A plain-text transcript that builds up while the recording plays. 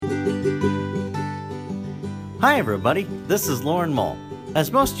Hi everybody, this is Lauren Mull.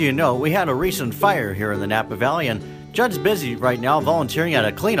 As most of you know, we had a recent fire here in the Napa Valley, and Judd's busy right now volunteering at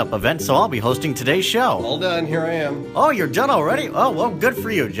a cleanup event, so I'll be hosting today's show. All done, here I am. Oh, you're done already? Oh, well, good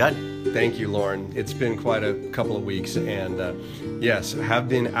for you, Judd. Thank you, Lauren. It's been quite a couple of weeks, and yes, have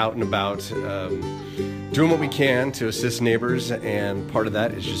been out and about doing what we can to assist neighbors, and part of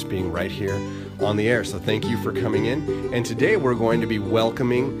that is just being right here on the air. So thank you for coming in. And today we're going to be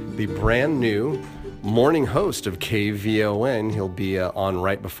welcoming the brand new morning host of KVON. He'll be on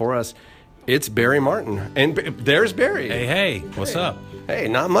right before us. It's Barry Martin. And there's Barry. Hey, what's up? Hey,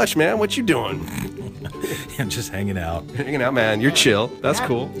 not much, man. What you doing? I'm just hanging out. Hanging out, man. You're chill. That's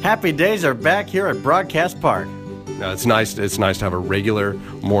cool. Happy days are back here at Broadcast Park. No, it's nice. It's nice to have a regular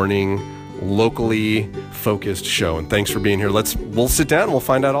morning, locally focused show. And thanks for being here. We'll sit down and we'll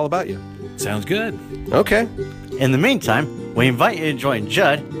find out all about you. Sounds good. Okay. In the meantime, we invite you to join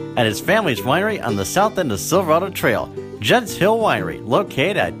Judd at his family's winery on the south end of Silverado Trail. Judd's Hill Winery,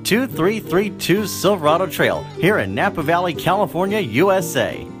 located at 2332 Silverado Trail, here in Napa Valley, California,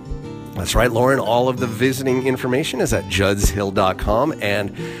 USA. That's right, Lauren. All of the visiting information is at juddshill.com,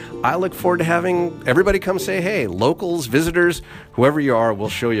 and I look forward to having everybody come say hey. Locals, visitors, whoever you are, we'll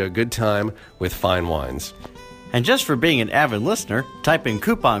show you a good time with fine wines. And just for being an avid listener, type in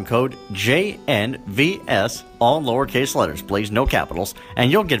coupon code JNVS, all lowercase letters, please, no capitals,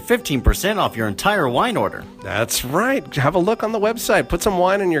 and you'll get 15% off your entire wine order. That's right. Have a look on the website. Put some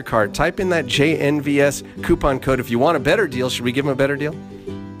wine in your cart. Type in that JNVS coupon code. If you want a better deal, should we give them a better deal?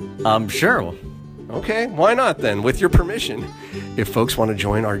 Sure. Okay, why not then, with your permission. If folks want to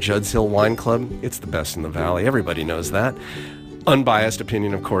join our Judd's Hill Wine Club, it's the best in the valley. Everybody knows that. Unbiased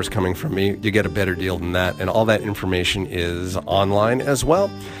opinion, of course, coming from me. You get a better deal than that, and all that information is online as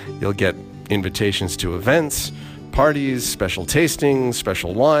well. You'll get invitations to events, parties, special tastings,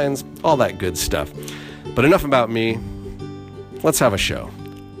 special wines, all that good stuff. But enough about me. Let's have a show.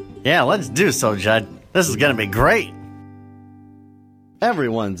 Yeah, let's do so, Judd. This is going to be great.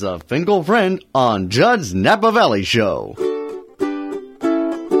 Everyone's a Finkel friend on Judd's Napa Valley Show.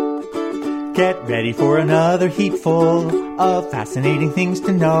 Get ready for another heapful of fascinating things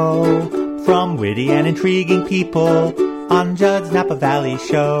to know from witty and intriguing people on Judd's Napa Valley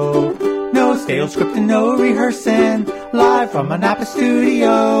Show. No stale script and no rehearsing, live from a Napa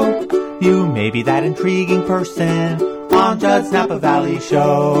studio. You may be that intriguing person on Judd's Napa Valley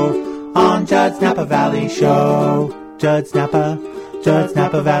Show. On Judd's Napa Valley Show. Judd's Napa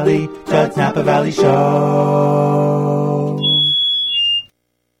Valley, Judd's Napa Valley Show.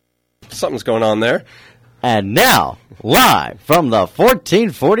 Something's going on there. And now, live from the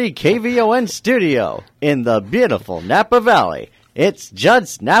 1440 KVON studio in the beautiful Napa Valley, it's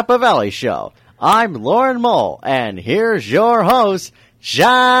Judd's Napa Valley Show. I'm Lauren Mull, and here's your host,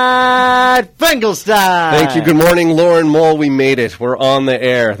 Judd Finkelstein. Thank you. Good morning, Lauren Mull. We made it. We're on the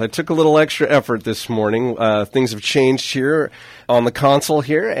air. That took a little extra effort this morning. Things have changed here on the console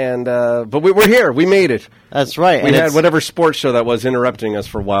here, and but we're here. We made it. That's right. We had whatever sports show that was interrupting us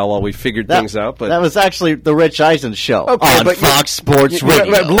for a while we figured things out. But that was actually the Rich Eisen show on Fox Sports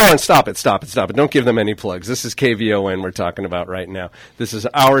Radio. Lauren, stop it. Don't give them any plugs. This is KVON we're talking about right now. This is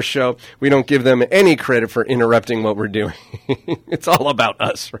our show. We don't give them any credit for interrupting what we're doing. It's all about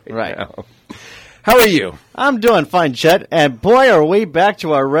us right now. How are you? I'm doing fine, Chet. And boy, are we back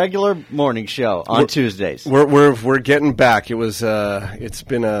to our regular morning show on Tuesdays. We're getting back. It's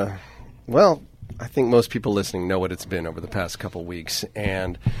been a I think most people listening know what it's been over the past couple weeks,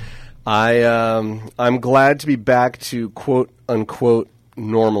 and I'm glad to be back to quote unquote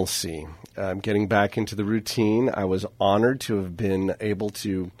normalcy. I'm getting back into the routine. I was honored to have been able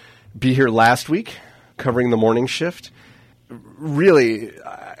to be here last week covering the morning shift. Really,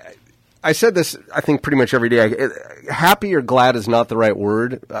 I said this, I think, pretty much every day. Happy or glad is not the right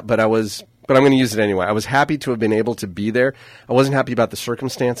word, but I'm going to use it anyway. I was happy to have been able to be there. I wasn't happy about the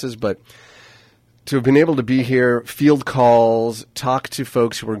circumstances, but to have been able to be here, field calls, talk to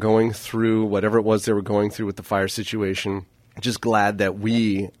folks who were going through whatever it was they were going through with the fire situation. Just glad that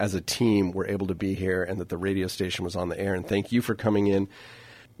we, as a team, were able to be here and that the radio station was on the air. And thank you for coming in.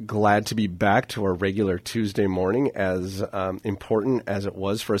 Glad to be back to our regular Tuesday morning, as important as it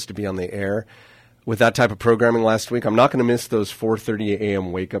was for us to be on the air with that type of programming last week. I'm not going to miss those 4:30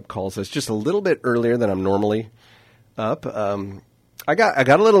 a.m. wake-up calls. That's just a little bit earlier than I'm normally up. I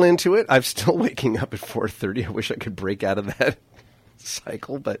got a little into it. I'm still waking up at 4:30. I wish I could break out of that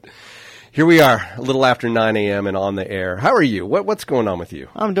cycle, but here we are, a little after 9 a.m. and on the air. How are you? What's going on with you?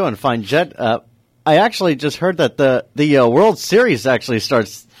 I'm doing fine, Jet. I actually just heard that the World Series actually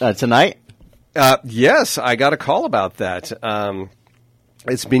starts tonight. Yes, I got a call about that.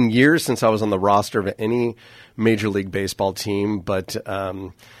 It's been years since I was on the roster of any Major League Baseball team, but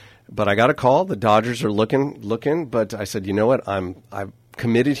I got a call. The Dodgers are looking, but I said, you know what? I'm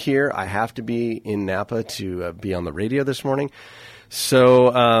committed here. I have to be in Napa to be on the radio this morning.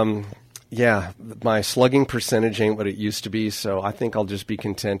 So, yeah, my slugging percentage ain't what it used to be, so I think I'll just be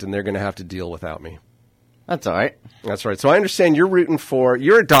content, and they're going to have to deal without me. That's all right. That's right. So I understand you're rooting for –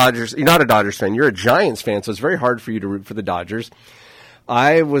 you're not a Dodgers fan. You're a Giants fan, so it's very hard for you to root for the Dodgers.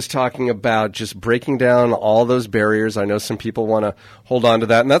 I was talking about just breaking down all those barriers. I know some people want to hold on to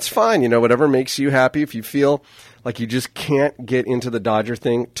that, and that's fine. Whatever makes you happy. If you feel like you just can't get into the Dodger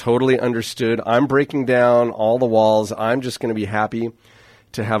thing, totally understood. I'm breaking down all the walls. I'm just going to be happy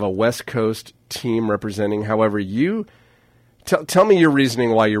to have a West Coast team representing. However, you tell me your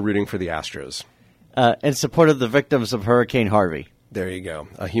reasoning why you're rooting for the Astros. In support of the victims of Hurricane Harvey. There you go.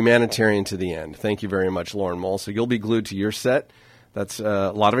 A humanitarian to the end. Thank you very much, Lauren Mole. So you'll be glued to your set. That's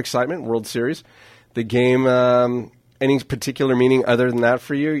a lot of excitement, World Series. The game, any particular meaning other than that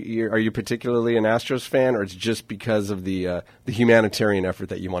for you? Are you particularly an Astros fan, or it's just because of the humanitarian effort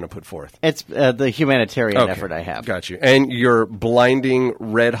that you want to put forth? It's the humanitarian effort I have. Got you. And your blinding,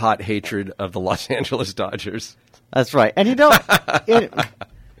 red-hot hatred of the Los Angeles Dodgers. That's right. And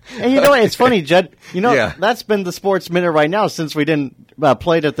it's funny, Judd. Yeah. That's been the Sports Minute right now since we didn't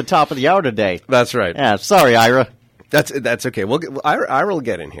play it at the top of the hour today. That's right. Yeah, sorry, Ira. That's okay. Ira will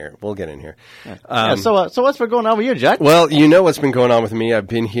get in here. We'll get in here. So what's been going on with you, Judd? Well, you know what's been going on with me. I've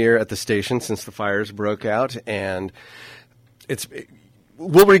been here at the station since the fires broke out, and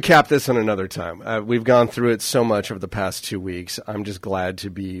we'll recap this on another time. We've gone through it so much over the past 2 weeks. I'm just glad to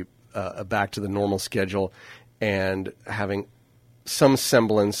be back to the normal schedule and having some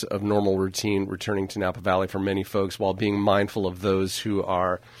semblance of normal routine returning to Napa Valley for many folks, while being mindful of those who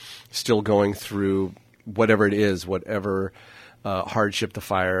are still going through whatever it is, whatever hardship the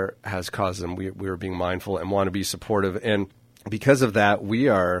fire has caused them. We are being mindful and want to be supportive. And because of that, we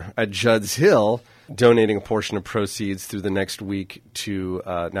are at Judd's Hill donating a portion of proceeds through the next week to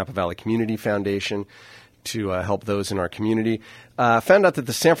Napa Valley Community Foundation to help those in our community. Found out that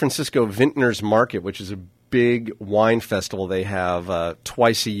the San Francisco Vintners Market, which is a big wine festival they have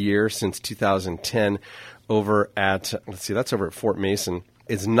twice a year since 2010 over at, that's over at Fort Mason,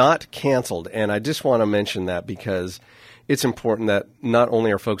 is not canceled. And I just want to mention that because it's important that not only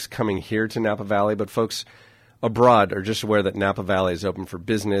are folks coming here to Napa Valley, but folks abroad are just aware that Napa Valley is open for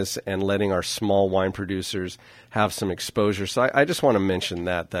business and letting our small wine producers have some exposure. So I just want to mention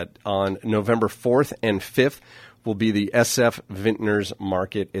that on November 4th and 5th will be the SF Vintners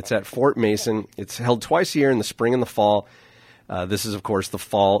Market. It's at Fort Mason. It's held twice a year in the spring and the fall. This is, of course, the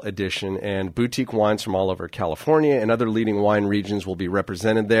fall edition, and boutique wines from all over California and other leading wine regions will be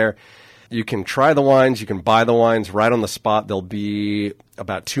represented there. You can try the wines. You can buy the wines right on the spot. There'll be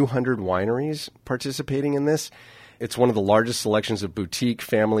about 200 wineries participating in this. It's one of the largest selections of boutique,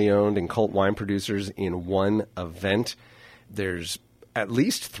 family-owned, and cult wine producers in one event. There's at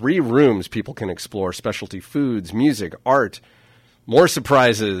least 3 rooms people can explore: specialty foods, music, art, more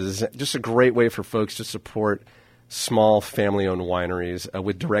surprises. Just a great way for folks to support small family-owned wineries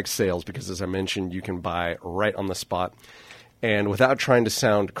with direct sales, because as I mentioned, you can buy right on the spot. And without trying to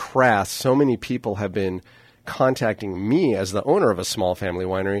sound crass, so many people have been contacting me as the owner of a small family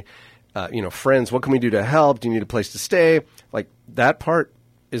winery. Friends, what can we do to help? Do you need a place to stay? Like, that part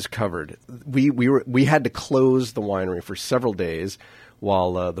is covered. We had to close the winery for several days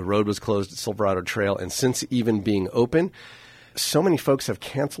while the road was closed at Silverado Trail. And since even being open, so many folks have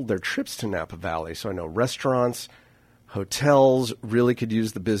canceled their trips to Napa Valley. So I know restaurants, hotels really could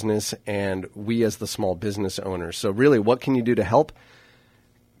use the business, and we as the small business owners. So really, what can you do to help?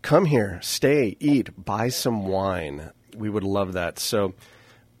 Come here, stay, eat, buy some wine. We would love that. So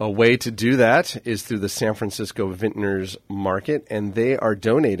a way to do that is through the San Francisco Vintners Market, and they are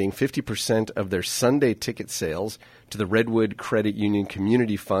donating 50% of their Sunday ticket sales to the Redwood Credit Union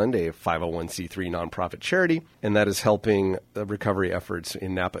Community Fund, a 501c3 nonprofit charity, and that is helping the recovery efforts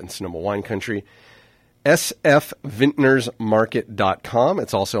in Napa and Sonoma wine country. sfvintnersmarket.com.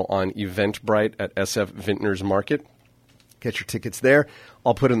 It's also on Eventbrite at SF Vintners Market. Get your tickets there.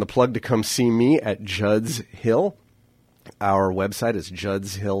 I'll put in the plug to come see me at Judd's Hill. Our website is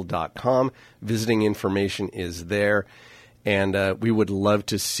juddshill.com. Visiting information is there. And we would love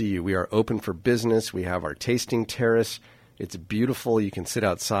to see you. We are open for business. We have our tasting terrace. It's beautiful. You can sit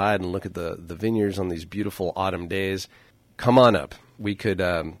outside and look at the vineyards on these beautiful autumn days. Come on up. We could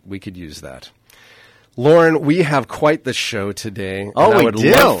use that. Lauren, we have quite the show today. Oh, and I we would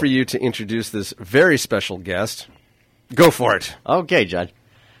do. love for you to introduce this very special guest. Go for it. Okay, Judd.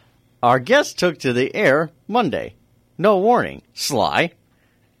 Our guest took to the air Monday. No warning. Sly.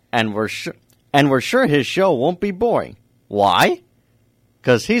 and we're sure his show won't be boring. Why?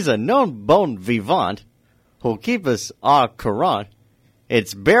 Because he's a known bon vivant who'll keep us au courant.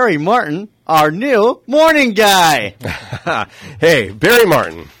 It's Barry Martin, our new morning guy. Hey, Barry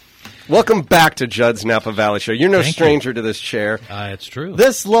Martin. Welcome back to Judd's Napa Valley Show. You're no Thank stranger to this chair. It's true.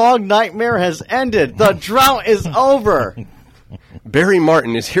 This long nightmare has ended. The drought is over. Barry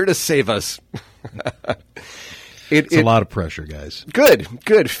Martin is here to save us. It's a lot of pressure, guys.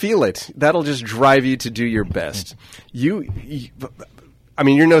 Good. Feel it. That'll just drive you to do your best. I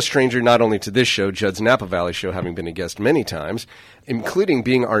mean, you're no stranger not only to this show, Judd's Napa Valley Show, having been a guest many times, including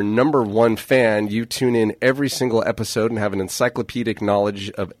being our number one fan. You tune in every single episode and have an encyclopedic knowledge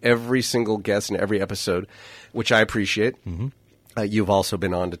of every single guest in every episode, which I appreciate. Mm-hmm. You've also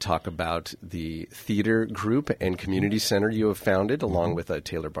been on to talk about the theater group and community center you have founded, along with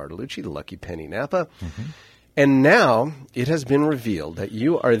Taylor Bartolucci, the Lucky Penny Napa. Mm-hmm. And now it has been revealed that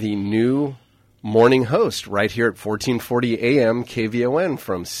you are the new morning host right here at 1440 AM KVON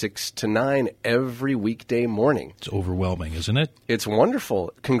from 6 to 9 every weekday morning. It's overwhelming, isn't it? It's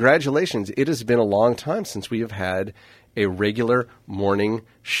wonderful. Congratulations. It has been a long time since we have had a regular morning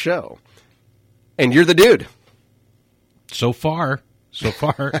show. And you're the dude. So far.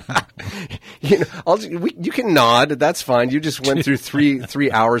 You can nod. That's fine. You just went through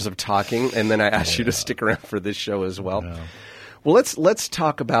three hours of talking, and then I asked you to stick around for this show as well. Yeah. Well, let's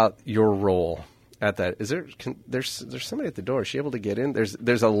talk about your role at that. There's somebody at the door? Is she able to get in?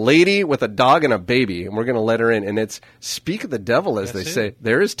 There's a lady with a dog and a baby, and we're going to let her in. And it's speak of the devil, as they say.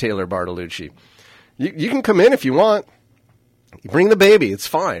 There is Taylor Bartolucci. You can come in if you want. You bring the baby. It's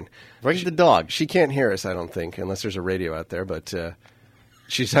fine. Bring the dog. She can't hear us, I don't think, unless there's a radio out there. But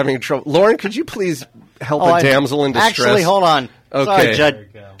she's having trouble. Lauren, could you please help a damsel in distress? Actually, hold on. Okay. Sorry, Judd.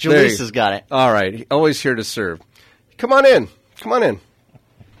 Jaleesa has got it. All right. Always here to serve. Come on in.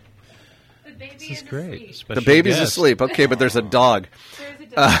 This is great. Special The baby's guest. asleep. Okay, but there's a dog.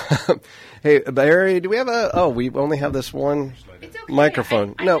 There's a dog. Hey, Barry, do we have we only have this one It's okay.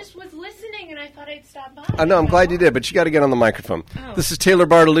 microphone. I No. just was listening and I thought I'd stop by. I know, I'm glad you did, but you got to get on the microphone. Oh. This is Taylor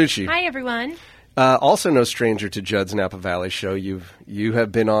Bartolucci. Hi, everyone. Also no stranger to Judd's Napa Valley Show. You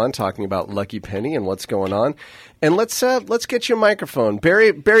have been on talking about Lucky Penny and what's going on. And let's get you a microphone.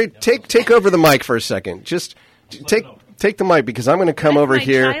 Barry, take over the mic for a second. Just take the mic, because I'm going to come What if over my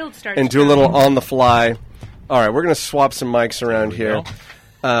here child starts and do a little crying? on the fly. All right, we're going to swap some mics around here.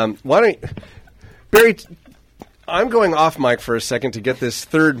 Why don't you, Barry? I'm going off mic for a second to get this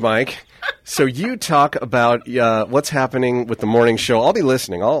third mic. So you talk about what's happening with the morning show. I'll be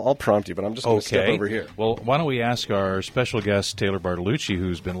listening. I'll prompt you, but I'm just going to step over here. Well, why don't we ask our special guest, Taylor Bartolucci,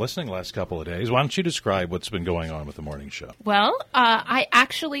 who's been listening the last couple of days. Why don't you describe what's been going on with the morning show? Well, I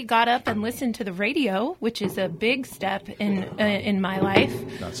actually got up and listened to the radio, which is a big step in my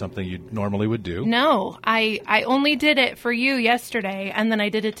life. Not something you normally would do. No, I only did it for you yesterday, and then I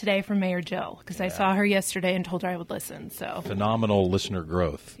did it today for Mayor Jill, because I saw her yesterday and told her I would listen. So Phenomenal listener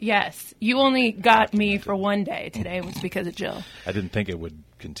growth. yes, you only got me for one day. Today was because of Jill. I didn't think it would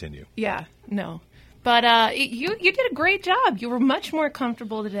continue. Yeah, no. But you did a great job. You were much more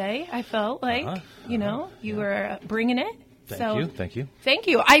comfortable today, I felt like. You were bringing it. Thank you. Thank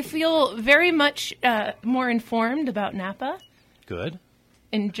you. I feel very much more informed about Napa Good.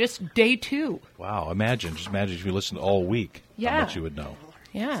 in just day 2. Wow. Just imagine if you listened all week. How Yeah. much you would know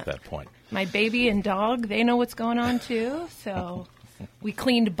Yeah. at that point. My baby and dog, they know what's going on too. So we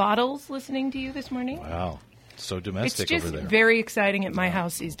cleaned bottles listening to you this morning. Wow. So It's domestic just over there. very exciting at my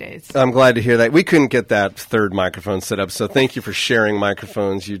house these days. I'm glad to hear that. We couldn't get that third microphone set up, so thank you for sharing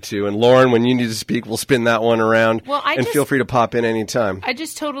microphones, you two. And Lauren, when you need to speak, we'll spin that one around. Well, and feel free to pop in anytime. I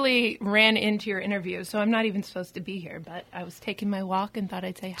just totally ran into your interview, so I'm not even supposed to be here, but I was taking my walk and thought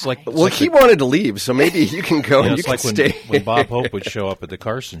I'd say hi. like- Well, he wanted to leave, so maybe you can go and you it's can like stay. when Bob Hope would show up at the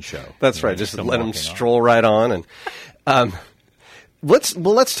Carson show. That's You know, right. Just come let him walking on. stroll right on. And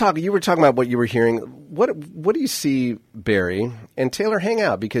let's talk. You were talking about what you were hearing. What do you see, Barry and Taylor? Hang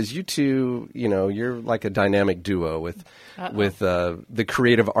out, because you two, you're like a dynamic duo with the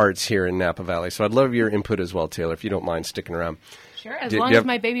creative arts here in Napa Valley. So I'd love your input as well, Taylor, if you don't mind sticking around. Sure, as Do long you as have-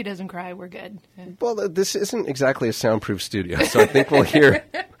 my baby doesn't cry, we're good. Well, this isn't exactly a soundproof studio, so I think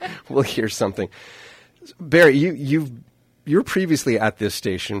we'll hear something. Barry, you're previously at this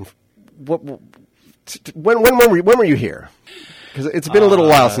station. When were you here? Because it's been a little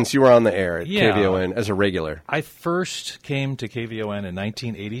while since you were on the air at yeah. KVON as a regular. I first came to KVON in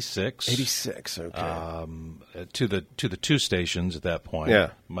 1986. 86, okay. To the two stations at that point. Yeah.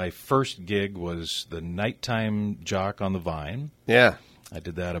 My first gig was the nighttime jock on the Vine. Yeah. I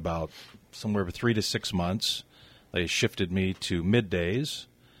did that about somewhere 3 to 6 months. They shifted me to middays,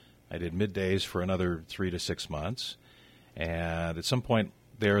 I did middays for another 3 to 6 months. And at some point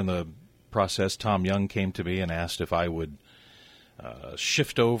there in the process, Tom Young came to me and asked if I would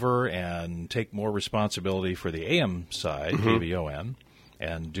shift over and take more responsibility for the AM side, KVON,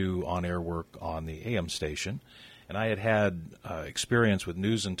 and do on-air work on the AM station. And I had experience with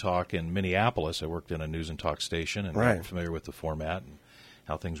News and Talk in Minneapolis. I worked in a News and Talk station and got familiar with the format and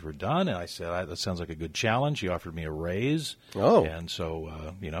how things were done. And I said, that sounds like a good challenge. He offered me a raise. Oh. And so,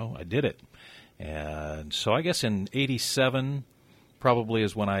 I did it. And so I guess in 87 probably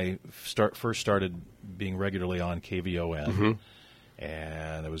is when I first started being regularly on KVON.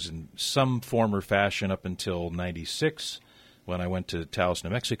 And it was in some form or fashion up until 96 when I went to Taos,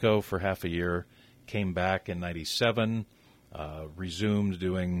 New Mexico for half a year, came back in 97, resumed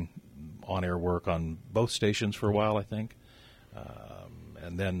doing on-air work on both stations for a while, I think,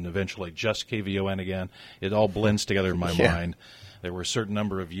 and then eventually just KVON again. It all blends together in my mind. There were a certain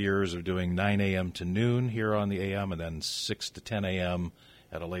number of years of doing 9 a.m. to noon here on the AM and then 6 to 10 a.m.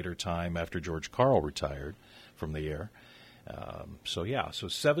 at a later time after George Carl retired from the air. So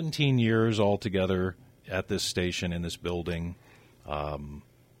 17 years altogether at this station in this building.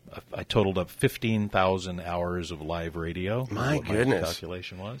 I totaled up 15,000 hours of live radio. My goodness. My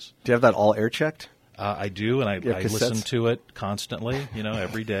calculation was. Do you have that all air checked? I do, and I listen to it constantly,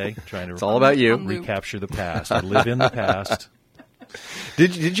 every day, trying to it's all about you. Recapture the past. I live in the past.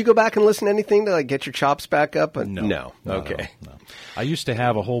 Did you go back and listen to anything to get your chops back up? No. Okay. No. I used to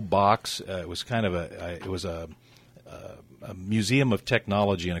have a whole box. It was kind of a museum of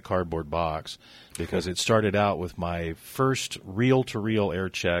technology in a cardboard box because it started out with my first reel-to-reel air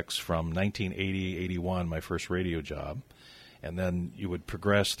checks from 1980-81, my first radio job. And then you would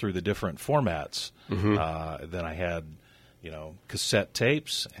progress through the different formats. Then I had, cassette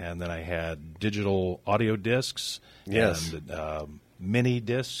tapes, and then I had digital audio discs, and mini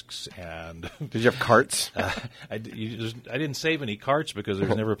discs, and did you have carts? I didn't save any carts because there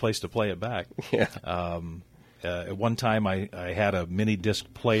was never a place to play it back. At one time, I had a mini disc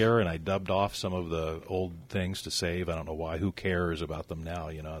player, and I dubbed off some of the old things to save. I don't know why. Who cares about them now?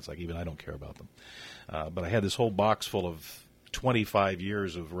 It's like even I don't care about them. But I had this whole box full of 25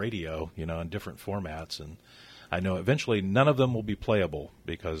 years of radio, in different formats, and I know eventually none of them will be playable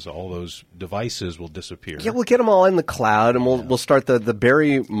because all those devices will disappear. Yeah, we'll get them all in the cloud, and we'll start the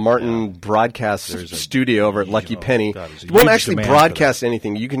Barry Martin broadcast studio over at Lucky Penny. You won't actually broadcast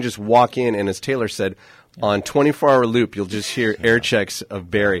anything. You can just walk in, and as Taylor said, on 24-hour loop, you'll just hear air checks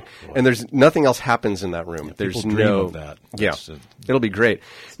of Barry, and there's nothing else happens in that room. There's dream of that. It'll be great.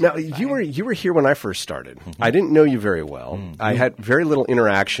 Now, you were here when I first started. I didn't know you very well. I had very little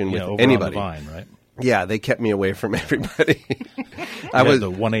interaction with over anybody. On the Vine, right? Yeah, they kept me away from everybody. I was the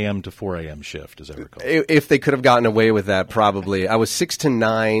 1 a.m. to 4 a.m. shift, as I recall. If they could have gotten away with that, probably. I was 6 to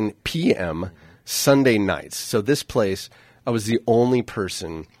 9 p.m. Sunday nights. So this place, I was the only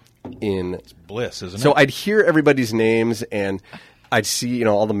person in. It's bliss, isn't it? So I'd hear everybody's names, and I'd see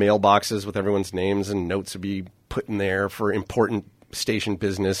all the mailboxes with everyone's names, and notes would be put in there for important station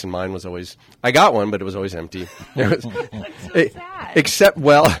business, and mine was always, I got one, but it was always empty. That's so sad.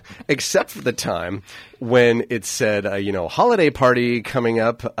 Except for the time when it said, holiday party coming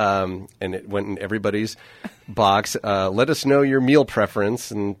up, and it went in everybody's box. Let us know your meal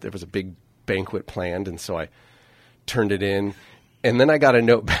preference, and there was a big banquet planned, and so I turned it in. And then I got a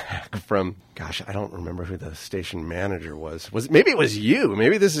note back from, I don't remember who the station manager was. Maybe it was you.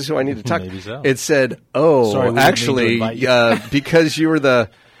 Maybe this is who I need to talk to. Maybe so. It said, Sorry, actually, because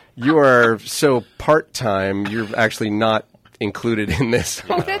you are so part-time, you're actually not included in this.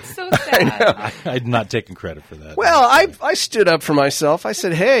 Oh, that's so sad. I'd not taken credit for that. Well, I stood up for myself. I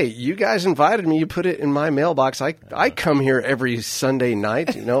said, hey, you guys invited me. You put it in my mailbox. I come here every Sunday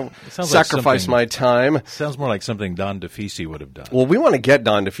night, sacrifice my time. Sounds more like something Don DeFisi would have done. Well, we want to get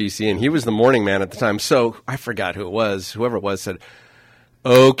Don DeFisi in. He was the morning man at the time. So I forgot who it was. Whoever it was said,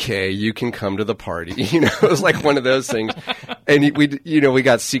 okay, you can come to the party. It was like one of those things. And we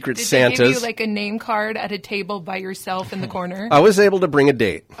got Secret Santas. Did they give you a name card at a table by yourself in the corner? I was able to bring a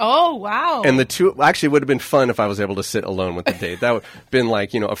date. Oh, wow. And actually it would have been fun if I was able to sit alone with the date. That would have been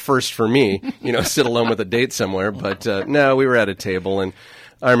a first for me, sit alone with a date somewhere. But no, we were at a table, and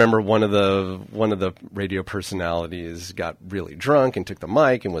I remember one of the radio personalities got really drunk and took the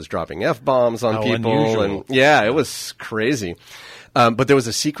mic and was dropping F-bombs on people. Unusual. And yeah, it was crazy. But there was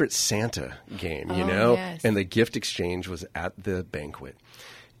a Secret Santa game, yes. and the gift exchange was at the banquet.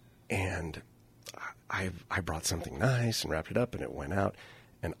 And I brought something nice and wrapped it up, and it went out.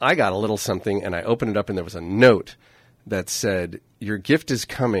 And I got a little something, and I opened it up, and there was a note that said, your gift is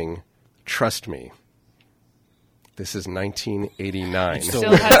coming, trust me. This is 1989.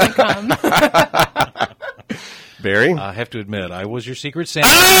 Still hasn't come. Barry? I have to admit, I was your secret Santa.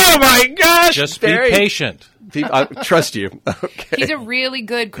 Oh, my gosh! Just Barry. be patient. I trust you. Okay. He's a really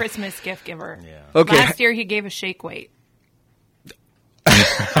good Christmas gift giver. Yeah. Okay. Last year he gave a shake weight.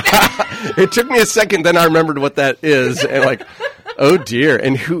 It took me a second, then I remembered what that is, and like, oh dear.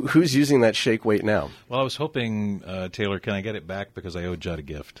 And who's using that shake weight now? Well, I was hoping, Taylor, can I get it back because I owed Judd a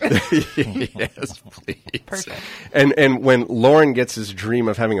gift? Yes, please. Perfect. And when Lauren gets his dream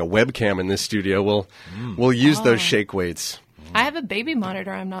of having a webcam in this studio, we'll use those shake weights. I have a baby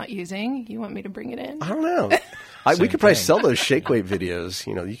monitor I'm not using. You want me to bring it in? I don't know. We could probably sell those shake weight videos.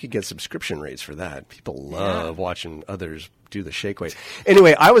 You know, you could get subscription rates for that. People love watching others do the shake weight.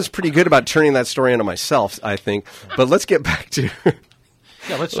 Anyway, I was pretty good about turning that story into myself, I think. But let's get back to...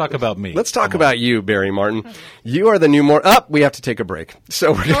 Yeah, let's talk about me. Let's talk about you, Barry Martin. You are the new we have to take a break.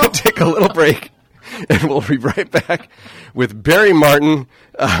 So we're going to take a little break, and we'll be right back with Barry Martin.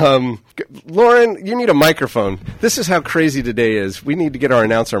 Lauren, you need a microphone. This is how crazy today is. We need to get our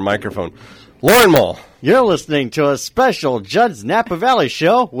announcer a microphone. Lauren Mole. You're listening to a special Judd's Napa Valley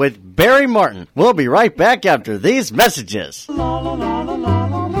show with Barry Martin. We'll be right back after these messages.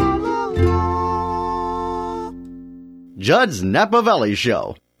 Judd's Napa Valley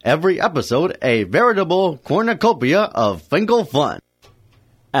Show. Every episode a veritable cornucopia of Finkel fun.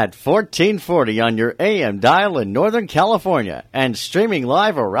 At 1440 on your AM dial in Northern California and streaming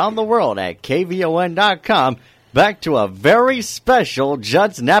live around the world at kvon.com. Back to a very special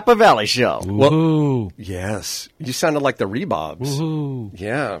Judd's Napa Valley Show. Woohoo. Yes. You sounded like the Rebobs. Woohoo.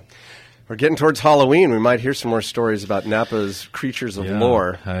 Yeah. We're getting towards Halloween. We might hear some more stories about Napa's creatures of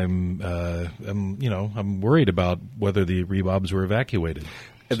lore. I'm worried about whether the Rebobs were evacuated.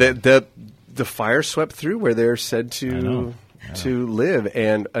 The fire swept through where they're said I know. to live,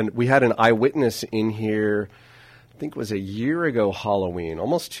 and we had an eyewitness in here. I think it was a year ago Halloween,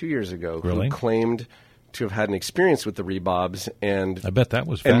 almost 2 years ago, Really? who claimed to have had an experience with the Rebobs, and I bet that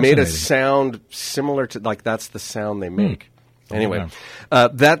was and made a fascinating. sound similar to that's the sound they make. Anyway, wow.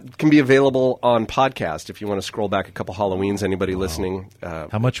 that can be available on podcast if you want to scroll back a couple Halloweens. Anybody listening?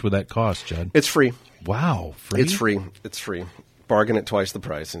 How much would that cost, Judd? It's free. Wow, free? It's free. It's free. Bargain at twice the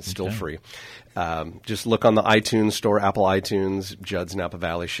price, and it's still free. Just look on the iTunes store, Apple iTunes, Judd's Napa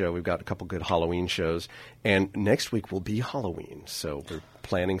Valley Show. We've got a couple good Halloween shows. And next week will be Halloween, so we're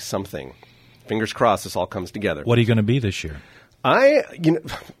planning something. Fingers crossed this all comes together. What are you going to be this year? Why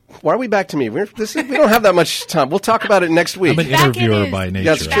are we back to me? We don't have that much time. We'll talk about it next week. I'm an Back in interviewer his- by nature.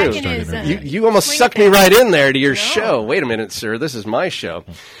 That's I true. started Back in his, interviewing. You almost Swing sucked me it. right in there to your No. show. Wait a minute, sir. This is my show.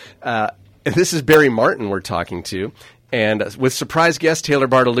 This is Barry Martin we're talking to. And with surprise guest Taylor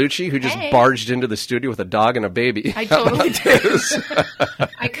Bartolucci, who just Hey. barged into the studio with a dog and a baby. I totally do.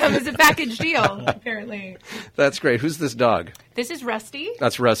 I come as a package deal, apparently. That's great. Who's this dog? This is Rusty.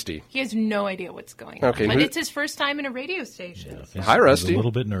 That's Rusty. He has no idea what's going on. Okay, But who- it's his first time in a radio station. Hi, Rusty. I was a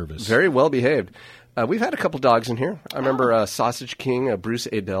little bit nervous. Very well behaved. We've had a couple dogs in here. I remember Sausage King, Bruce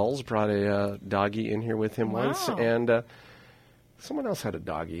Adels, brought a doggie in here with him once. Wow. And someone else had a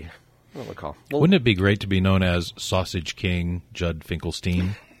doggie. I don't recall. Well, Wouldn't it be great to be known as Sausage King Judd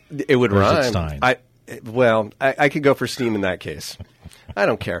Finkelstein? it would Or is it rhyme. Stein? I could go for Steen in that case. I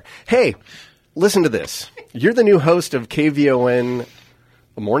don't care. Hey, listen to this. You're the new host of KVON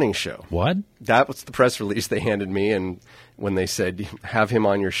Morning Show. What? That was the press release they handed me, and when they said, have him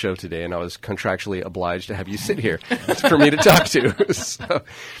on your show today, and I was contractually obliged to have you sit here for me to talk to. So,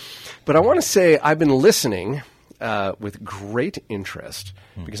 but I want to say I've been listening with great interest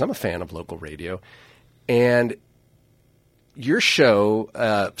because I'm a fan of local radio. And your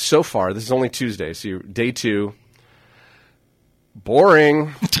show, so far, this is only Tuesday, so you're day 2.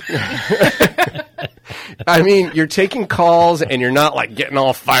 Boring. I mean, you're taking calls and you're not like getting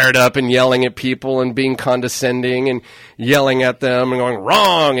all fired up and yelling at people and being condescending and yelling at them and going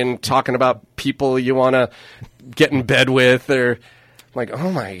wrong and talking about people you want to get in bed with or like,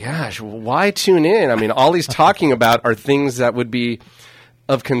 oh my gosh, why tune in? I mean, all he's talking about are things that would be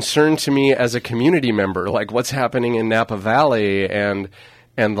of concern to me as a community member, like what's happening in Napa Valley and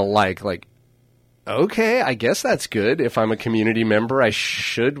the like. Like, okay, I guess that's good. If I'm a community member, I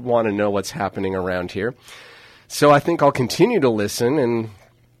should want to know what's happening around here. So I think I'll continue to listen, and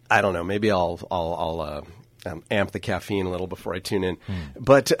I don't know, maybe I'll amp the caffeine a little before I tune in.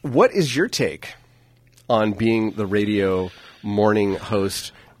 But what is your take on being the radio morning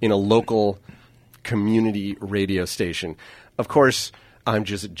host in a local community radio station? Of course, I'm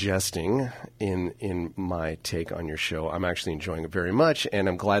just jesting in my take on your show. I'm actually enjoying it very much, and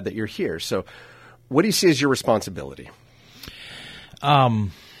I'm glad that you're here. So what do you see as your responsibility?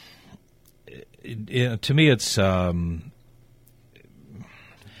 To me, it's a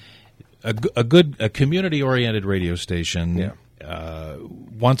community-oriented radio station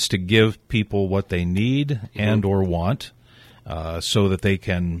wants to give people what they need and or want, so that they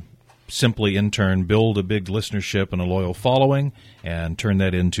can simply, in turn, build a big listenership and a loyal following and turn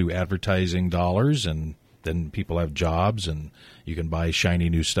that into advertising dollars, and then people have jobs and you can buy shiny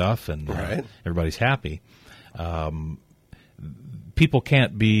new stuff and everybody's happy. People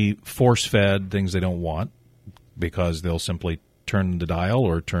can't be force-fed things they don't want because they'll simply turn the dial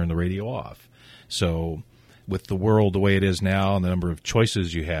or turn the radio off. So with the world the way it is now and the number of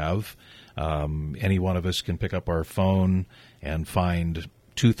choices you have, any one of us can pick up our phone and find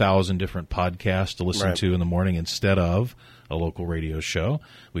 2,000 different podcasts to listen to in the morning instead of a local radio show.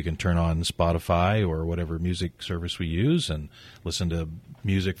 We can turn on Spotify or whatever music service we use and listen to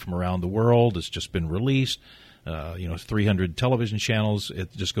music from around the world that's just been released. 300 television channels.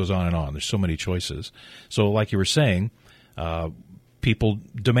 It just goes on and on. There's so many choices. So like you were saying, people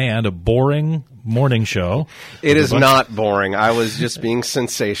demand a boring morning show. It is not boring. I was just being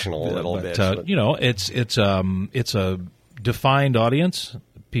sensational a little bit. It's a defined audience,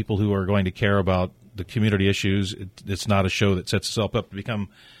 people who are going to care about the community issues. It's not a show that sets itself up to become,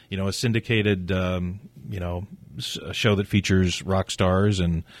 a syndicated, a show that features rock stars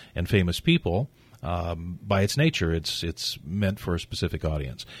and famous people. By its nature, it's meant for a specific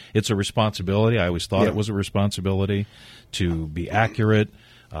audience. It's a responsibility. I always thought it was a responsibility to be accurate,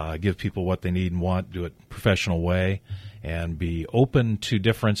 give people what they need and want, do it in a professional way, and be open to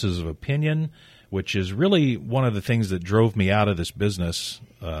differences of opinion, which is really one of the things that drove me out of this business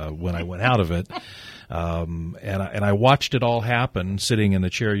when I went out of it. And I watched it all happen sitting in the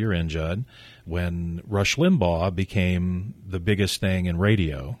chair you're in, Judd, when Rush Limbaugh became the biggest thing in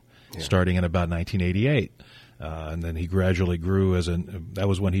radio, starting in about 1988. And then he gradually grew that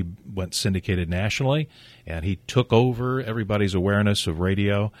was when he went syndicated nationally, and he took over everybody's awareness of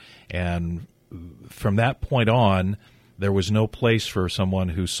radio. And from that point on, there was no place for someone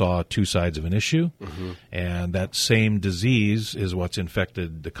who saw two sides of an issue, and that same disease is what's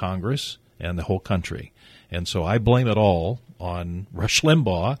infected the Congress and the whole country. And so I blame it all on Rush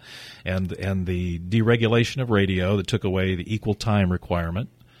Limbaugh and the deregulation of radio that took away the equal time requirement.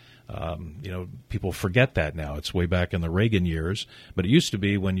 People forget that now. It's way back in the Reagan years, but it used to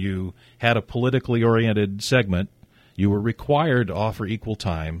be when you had a politically oriented segment, you were required to offer equal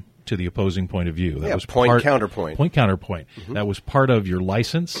time to the opposing point of view. That was counterpoint. Point counterpoint. That was part of your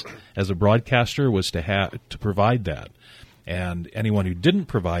license as a broadcaster, was to provide that. And anyone who didn't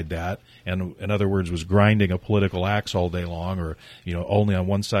provide that, and in other words was grinding a political axe all day long, or only on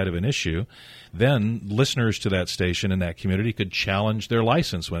one side of an issue, then listeners to that station in that community could challenge their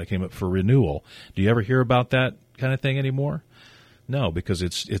license when it came up for renewal. Do you ever hear about that kind of thing anymore? No, because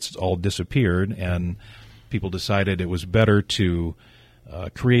it's all disappeared, and people decided it was better to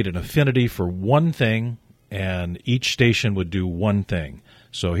create an affinity for one thing, and each station would do one thing.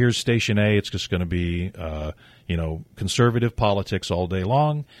 So here's Station A. It's just going to be, conservative politics all day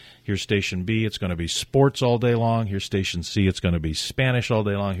long. Here's Station B. It's going to be sports all day long. Here's Station C. It's going to be Spanish all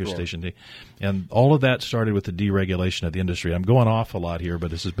day long. Here's Station D. And all of that started with the deregulation of the industry. I'm going off a lot here, but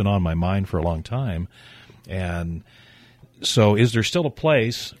this has been on my mind for a long time. And so is there still a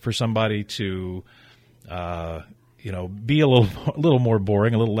place for somebody to be a little more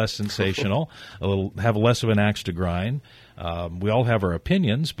boring, a little less sensational, have less of an axe to grind? We all have our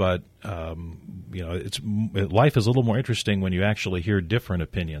opinions, but life is a little more interesting when you actually hear different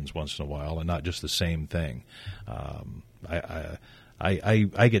opinions once in a while, and not just the same thing.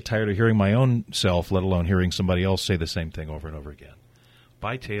 I get tired of hearing my own self, let alone hearing somebody else say the same thing over and over again.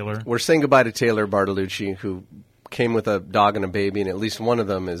 Bye, Taylor. We're saying goodbye to Taylor Bartolucci, who came with a dog and a baby, and at least one of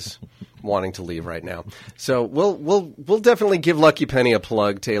them is wanting to leave right now. So we'll definitely give Lucky Penny a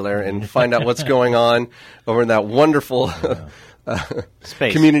plug, Taylor, and find out what's going on over in that wonderful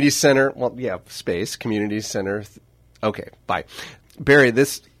Space community center. Well, space community center. Okay, bye, Barry.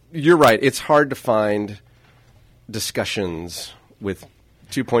 You're right. It's hard to find discussions with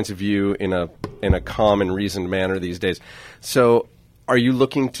 2 points of view in a calm and reasoned manner these days. So, are you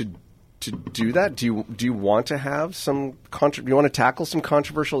looking to do that? Do you want to have some you want to tackle some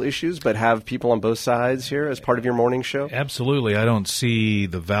controversial issues, but have people on both sides here as part of your morning show? Absolutely. I don't see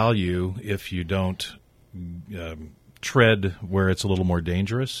the value if you don't tread where it's a little more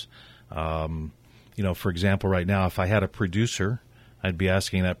dangerous. For example, right now, if I had a producer, I'd be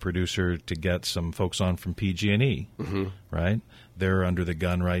asking that producer to get some folks on from PG&E, right? They're under the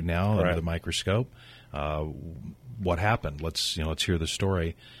gun right now, under the microscope. what happened. Let's hear the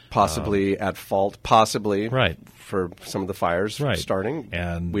story. Possibly at fault, possibly Right. for some of the fires starting,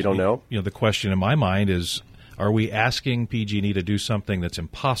 and we don't know. The question in my mind is, are we asking PG&E to do something that's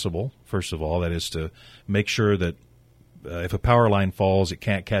impossible? First of all, that is to make sure that if a power line falls, it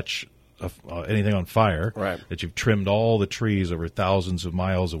can't catch anything on fire. Right. That you've trimmed all the trees over thousands of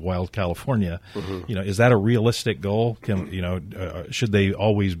miles of wild California. Is that a realistic goal? Should they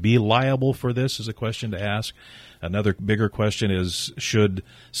always be liable for this? Is a question to ask. Another bigger question is, should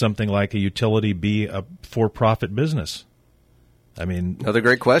something like a utility be a for-profit business? I mean, another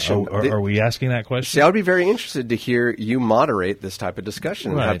great question. Are we asking that question? See, I would be very interested to hear you moderate this type of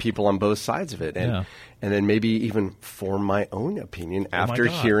discussion and Right. have people on both sides of it, and then maybe even form my own opinion after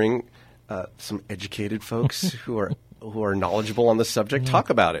God. hearing some educated folks who are knowledgeable on the subject talk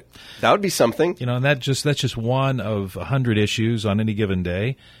about it. That would be something. And that's just one of 100 issues on any given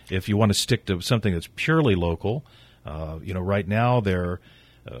day. If you want to stick to something that's purely local, right now the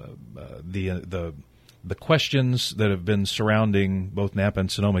questions that have been surrounding both Napa and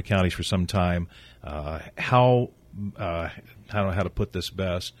Sonoma counties for some time, I don't know how to put this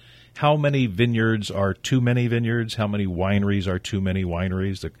best. How many vineyards are too many vineyards? How many wineries are too many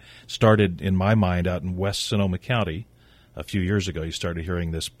wineries? That started, in my mind, out in West Sonoma County a few years ago. You started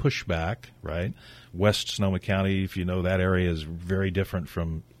hearing this pushback, right? West Sonoma County, if you know that area, is very different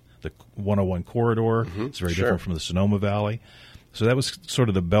from the 101 corridor. It's very different from the Sonoma Valley. So that was sort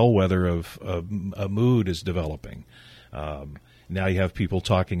of the bellwether of a mood is developing. Now you have people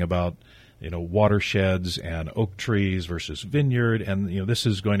talking about watersheds and oak trees versus vineyard, and this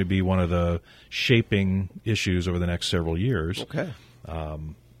is going to be one of the shaping issues over the next several years. Okay.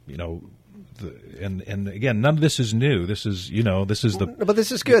 And again, none of this is new. This is But this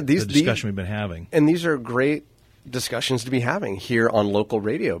is good. The discussion we've been having, and these are great discussions to be having here on local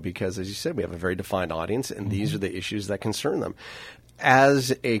radio because, as you said, we have a very defined audience, and these are the issues that concern them.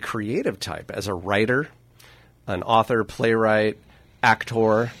 As a creative type, as a writer, an author, playwright,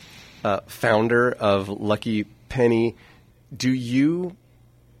 actor, founder of Lucky Penny, do you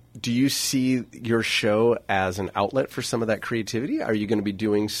see your show as an outlet for some of that creativity? Are you going to be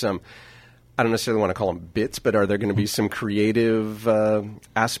doing some, I don't necessarily want to call them bits, but are there going to be some creative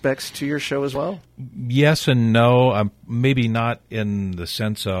aspects to your show as well? Yes and no. Maybe not in the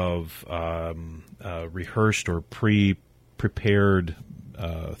sense of rehearsed or prepared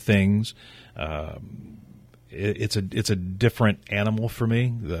things. It's a different animal for me.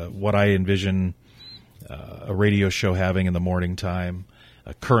 What I envision a radio show having in the morning time,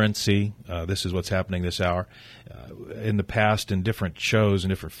 a currency. This is what's happening this hour. In the past, in different shows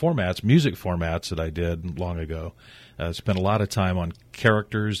and different formats, music formats that I did long ago, spent a lot of time on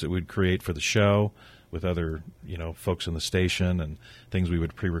characters that we'd create for the show with other folks in the station and things we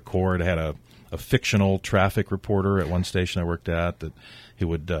would pre-record. I had a fictional traffic reporter at one station I worked at that he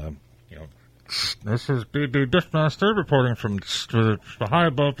would. This is BB Dispmaster reporting from high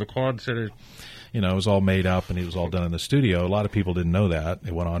above the Quad Cities. It was all made up, and it was all done in the studio. A lot of people didn't know that.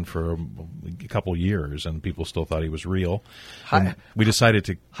 It went on for a couple years, and people still thought he was real. We decided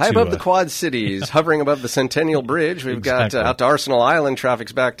to above the Quad Cities, hovering above the Centennial Bridge. We've got out to Arsenal Island.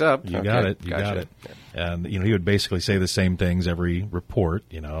 Traffic's backed up. You got it. You got it. And he would basically say the same things every report.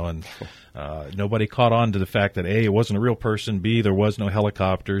 And nobody caught on to the fact that A, it wasn't a real person. B, there was no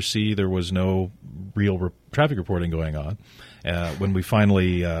helicopter. C, there was no real traffic reporting going on. When we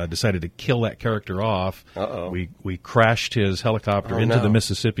finally decided to kill that character off, we crashed his helicopter into the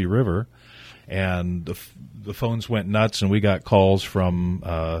Mississippi River, and the phones went nuts, and we got calls from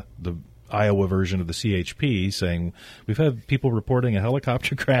the Iowa version of the CHP saying, we've had people reporting a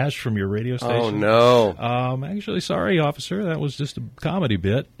helicopter crash from your radio station. Oh, no. Actually, sorry, officer, that was just a comedy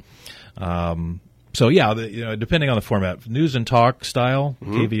bit. So, depending on the format, news and talk style,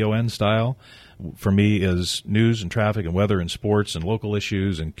 KVON style, for me is news and traffic and weather and sports and local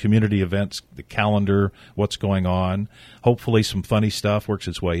issues and community events, the calendar, what's going on. Hopefully some funny stuff works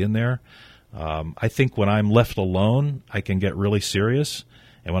its way in there. I think when I'm left alone, I can get really serious.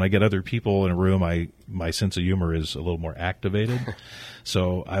 And when I get other people in a room, my sense of humor is a little more activated.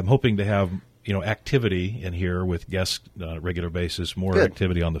 So I'm hoping to have activity in here with guests on a regular basis, more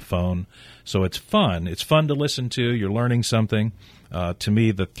activity on the phone. So it's fun. It's fun to listen to. You're learning something. To me,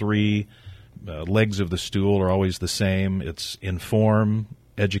 the three legs of the stool are always the same. It's inform,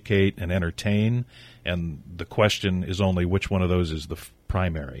 educate, and entertain. And the question is only which one of those is the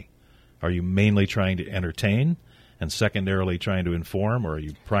primary. Are you mainly trying to entertain and secondarily trying to inform, or are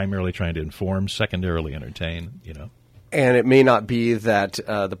you primarily trying to inform, secondarily entertain, And it may not be that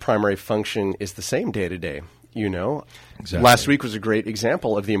the primary function is the same day to day, Exactly. Last week was a great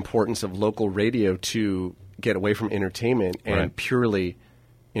example of the importance of local radio to get away from entertainment and Right. purely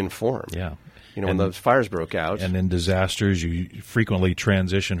inform. Yeah. You know, when those fires broke out. And in disasters, you frequently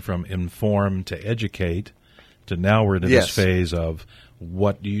transition from inform to educate to now we're into Yes. this phase of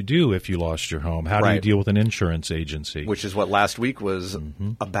what do you do if you lost your home? How do you Right. deal with an insurance agency? which is what last week was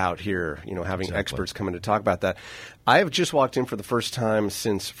about here, you know, having Exactly. experts come in to talk about that. I have just walked in for the first time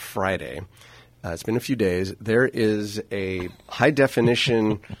since Friday. It's been a few days. There is a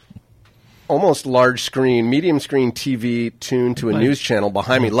high-definition, almost large screen, medium screen TV tuned to a news channel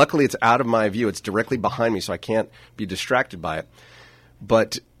behind me. Luckily, it's out of my view. It's directly behind me, so I can't be distracted by it.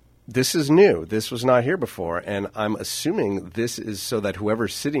 But this is new. This was not here before, and I'm assuming this is so that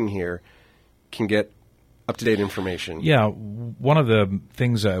whoever's sitting here can get up-to-date information. Yeah, one of the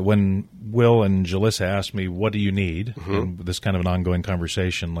things when Will and Jalissa asked me, what do you need? And this kind of an ongoing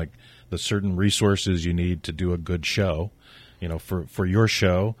conversation, like the certain resources you need to do a good show. You know, for your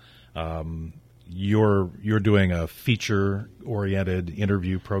show, you're doing a feature-oriented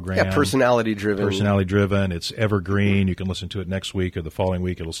interview program. Yeah, personality-driven. Personality-driven. It's evergreen. You can listen to it next week or the following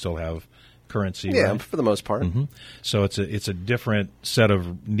week. It'll still have currency. Yeah, right? for the most part. So it's a different set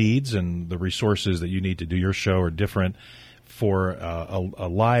of needs, and the resources that you need to do your show are different. For a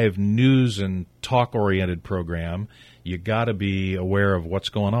live news and talk oriented program, you got to be aware of what's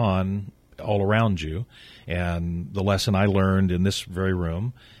going on all around you. And the lesson I learned in this very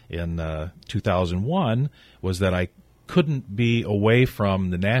room in 2001 was that I couldn't be away from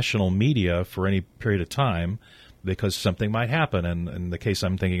the national media for any period of time because something might happen. And the case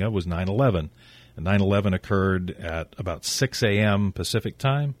I'm thinking of was 9/11. And 9/11 occurred at about 6 a.m. Pacific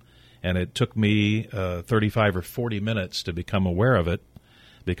time, and it took me 35 or 40 minutes to become aware of it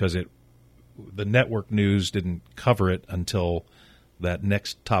because the network news didn't cover it until that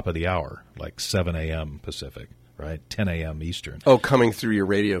next top of the hour, like 7 a.m. Pacific, right? 10 a.m. Eastern, Oh, coming through your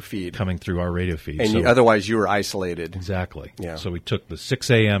radio feed. coming through our radio feed. And otherwise you were isolated. Exactly. Yeah. So we took the 6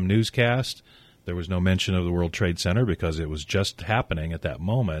 a.m. newscast. There was no mention of the World Trade Center because it was just happening at that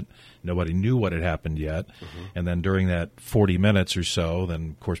moment. Nobody knew what had happened yet. And then during that 40 minutes or so, then,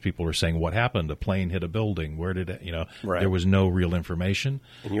 of course, people were saying, what happened? A plane hit a building. Where did it, Right. There was no real information.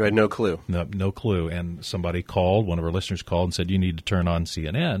 And you had no clue. No clue. And somebody called, one of our listeners called and said, you need to turn on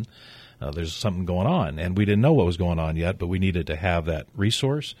CNN. There's something going on. And we didn't know what was going on yet, but we needed to have that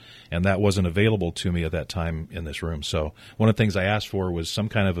resource. And that wasn't available to me at that time in this room. So one of the things I asked for was some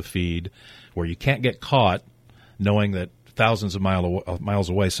kind of a feed where you can't get caught knowing that thousands of miles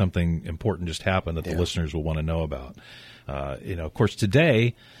away something important just happened that the listeners will want to know about. Of course,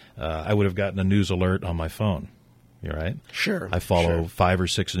 today I would have gotten a news alert on my phone. You're right. Sure. I follow sure. 5 or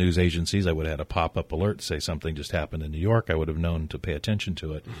 6 news agencies. I would have had a pop-up alert say something just happened in New York. I would have known to pay attention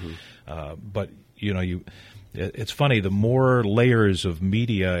to it. But it's funny. The more layers of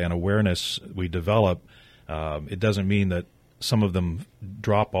media and awareness we develop, it doesn't mean that some of them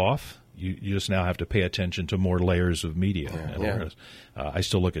drop off. You just now have to pay attention to more layers of media and awareness. I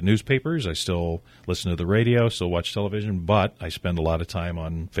still look at newspapers. I still listen to the radio. Still watch television. But I spend a lot of time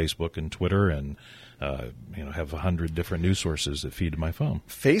on Facebook and Twitter and have 100 different news sources that feed my phone.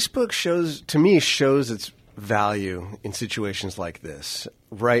 Facebook shows its value in situations like this.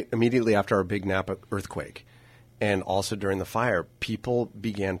 Right immediately after our big Napa earthquake and also during the fire, people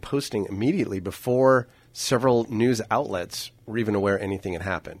began posting immediately before several news outlets were even aware anything had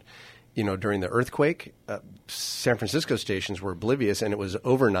happened. During the earthquake, San Francisco stations were oblivious, and it was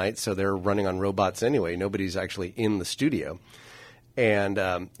overnight, so they're running on robots anyway. Nobody's actually in the studio. And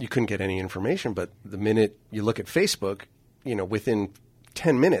you couldn't get any information. But the minute you look at Facebook, within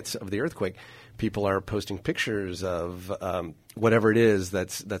 10 minutes of the earthquake, people are posting pictures of whatever it is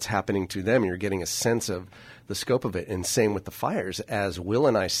that's happening to them. And you're getting a sense of the scope of it. And same with the fires. As Will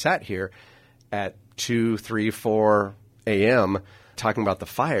and I sat here at 2, 3, 4 a.m., talking about the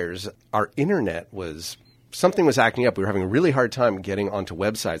fires, our internet something was acting up. We were having a really hard time getting onto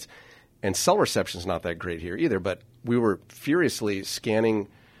websites, and cell reception is not that great here either. But we were furiously scanning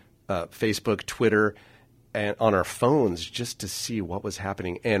Facebook, Twitter, and on our phones just to see what was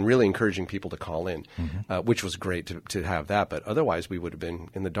happening, and really encouraging people to call in, which was great to have that. But otherwise, we would have been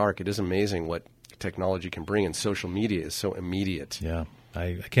in the dark. It is amazing what technology can bring, and social media is so immediate. Yeah,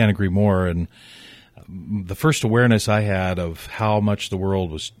 I can't agree more. And the first awareness I had of how much the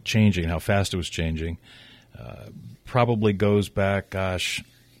world was changing, how fast it was changing, probably goes back,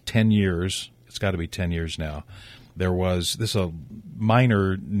 10 years. It's got to be 10 years now. This is a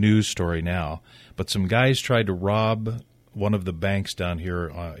minor news story now, but some guys tried to rob one of the banks down here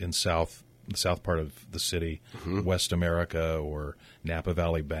in the south part of the city, West America or Napa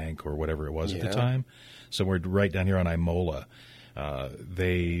Valley Bank or whatever it was at the time. Somewhere right down here on Imola. I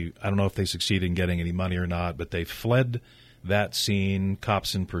don't know if they succeeded in getting any money or not, but they fled that scene,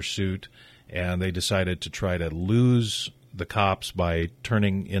 cops in pursuit, and they decided to try to lose the cops by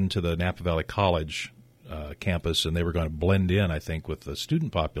turning into the Napa Valley College campus, and they were going to blend in, I think, with the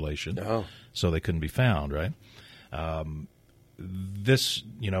student population, so they couldn't be found, right? This,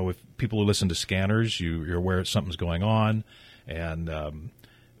 if people who listen to Scanners, you're aware something's going on, and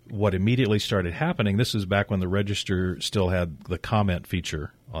what immediately started happening, this is back when the Register still had the comment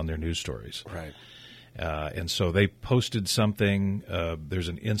feature on their news stories. Right. And so they posted something, there's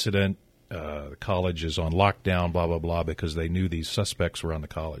an incident, the college is on lockdown, blah, blah, blah, because they knew these suspects were on the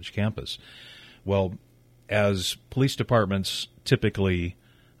college campus. Well, as police departments typically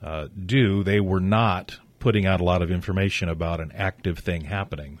do, they were not putting out a lot of information about an active thing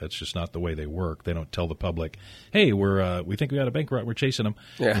happening. That's just not the way they work. They don't tell the public, "Hey, we think we got a bank robber, we're chasing them."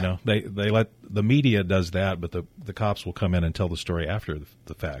 Yeah. They let the media does that, but the cops will come in and tell the story after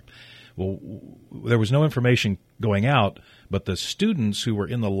the fact. Well, there was no information going out, but the students who were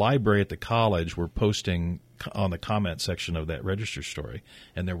in the library at the college were posting on the comment section of that Register story,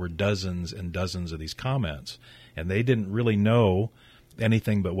 and there were dozens and dozens of these comments, and they didn't really know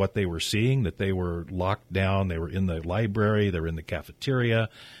anything but what they were seeing, that they were locked down, they were in the library, they were in the cafeteria,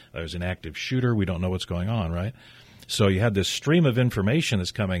 there's an active shooter, we don't know what's going on, right? So you had this stream of information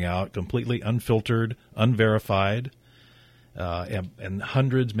that's coming out, completely unfiltered, unverified, and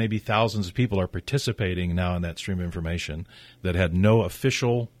hundreds, maybe thousands of people are participating now in that stream of information that had no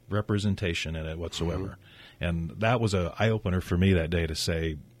official representation in it whatsoever. Mm-hmm. And that was an eye-opener for me that day to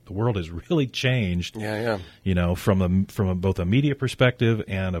say, the world has really changed. From both a media perspective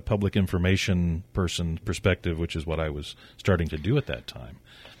and a public information person perspective, which is what I was starting to do at that time.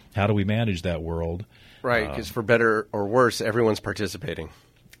 How do we manage that world? Right, because for better or worse, everyone's participating.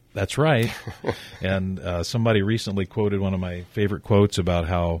 That's right. And somebody recently quoted one of my favorite quotes about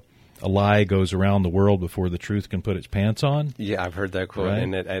how a lie goes around the world before the truth can put its pants on. Yeah, I've heard that quote, right?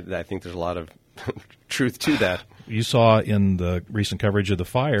 And I think there's a lot of truth to that. You saw in the recent coverage of the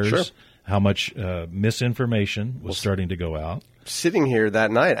fires how much misinformation was starting to go out. Sitting here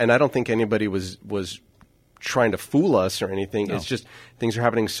that night, and I don't think anybody was trying to fool us or anything. No. It's just things are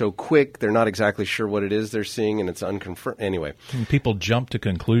happening so quick, they're not exactly sure what it is they're seeing, and it's unconfirmed. Anyway. People jump to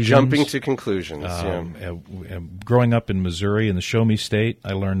conclusions. Jumping to conclusions, Growing up in Missouri, in the Show Me State,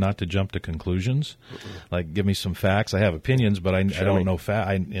 I learned not to jump to conclusions. Like, give me some facts. I have opinions, but I don't know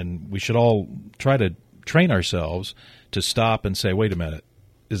facts. And we should all try to train ourselves to stop and say, wait a minute,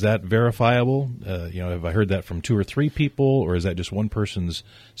 is that verifiable? Have I heard that from 2 or 3 people, or is that just one person's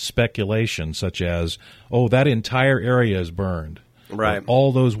speculation, such as, oh, that entire area is burned. Right.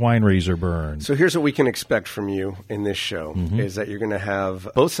 All those wineries are burned. So here's what we can expect from you in this show, is that you're going to have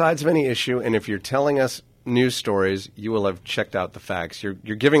both sides of any issue, and if you're telling us news stories, you will have checked out the facts. You're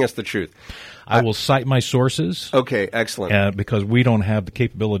giving us the truth. I will cite my sources. Okay, excellent. Because we don't have the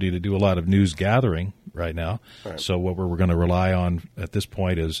capability to do a lot of news gathering right now. Right. So what we're going to rely on at this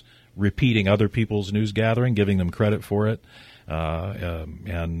point is repeating other people's news gathering, giving them credit for it.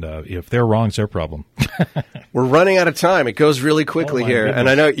 And if they're wrong, it's their problem. We're running out of time. It goes really quickly here. Goodness. And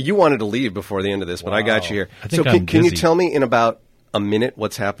I know you wanted to leave before the end of this, but I got you here. So can you tell me in about a minute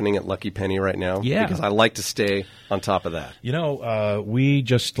what's happening at Lucky Penny right now? Yeah. Because I like to stay on top of that. We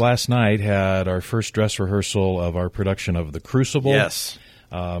just last night had our first dress rehearsal of our production of The Crucible. Yes.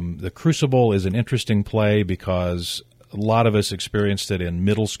 The Crucible is an interesting play because a lot of us experienced it in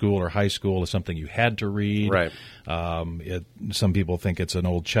middle school or high school as something you had to read. Right. Some people think it's an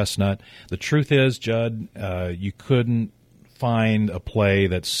old chestnut. The truth is, Judd, you couldn't find a play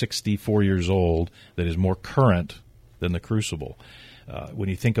that's 64 years old that is more current than The Crucible. When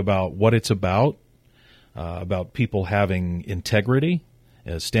you think about what it's about people having integrity,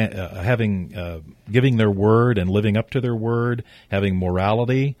 giving their word and living up to their word, having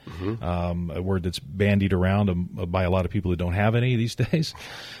morality, a word that's bandied around by a lot of people who don't have any these days.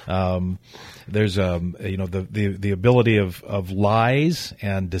 There's the ability of lies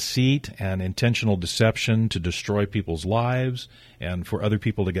and deceit and intentional deception to destroy people's lives and for other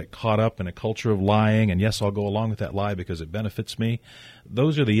people to get caught up in a culture of lying. And yes, I'll go along with that lie because it benefits me.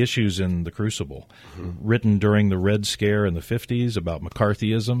 Those are the issues in The Crucible, written during the Red Scare in the 50s about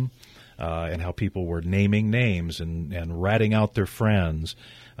McCarthyism and how people were naming names and ratting out their friends.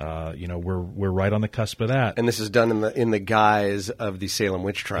 We're right on the cusp of that. And this is done in the guise of the Salem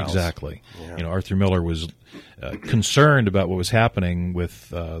witch trials. Exactly. Yeah. Arthur Miller was concerned about what was happening with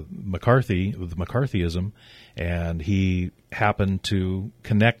McCarthyism, and he happened to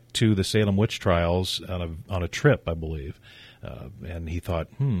connect to the Salem witch trials on a trip, I believe. And he thought,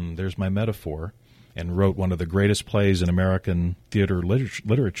 there's my metaphor. and wrote one of the greatest plays in American theater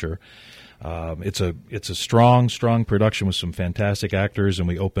literature. It's a strong production with some fantastic actors, and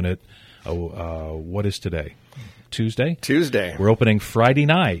we open it. What is today? Tuesday. We're opening Friday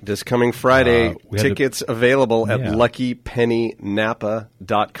night. This coming Friday. Tickets available at Yeah.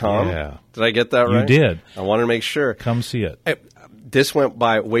 luckypennynapa.com. Yeah. Did I get that right? You did. I wanted to make sure. Come see it. This went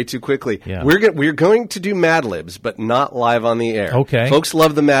by way too quickly. Yeah. We're going to do Mad Libs, but not live on the air. Okay. Folks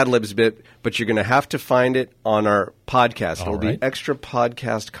love the Mad Libs bit, but you're going to have to find it on our podcast. It'll right. be extra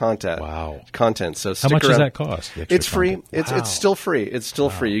podcast content. Wow. Content. So How stick much around. does that cost? the extra It's free. content? Wow. It's still free. It's still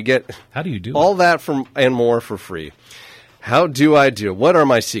free. You get How do you do all it? that from and more for free. How do I do it? What are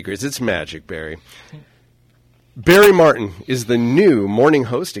my secrets? It's magic, Barry. Barry Martin is the new morning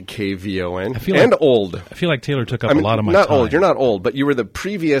host at KVON. feel and like- old. I feel like Taylor took up a lot of my not time. old. You're not old, but you were the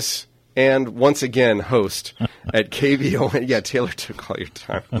previous and once again host at KVON. Yeah, Taylor took all your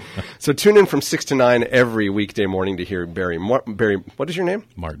time. So tune in from 6 to 9 every weekday morning to hear Barry. Barry, what is your name?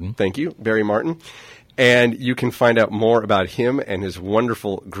 Martin. Thank you, Barry Martin. And you can find out more about him and his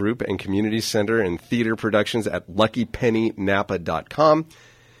wonderful group and community center and theater productions at luckypennynapa.com.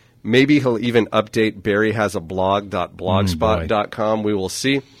 Maybe he'll even update barryhasablog.blogspot.com. We will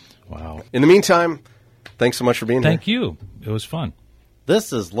see. Wow. In the meantime, thanks so much for being Thank here. you. It was fun.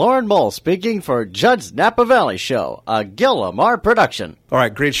 This is Lauren Mole speaking for Judd's Napa Valley Show, a Gil Lamar production. All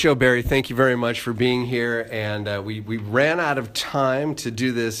right, great show, Barry. Thank you very much for being here. And we ran out of time to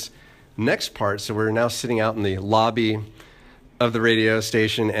do this next part, so we're now sitting out in the lobby of the radio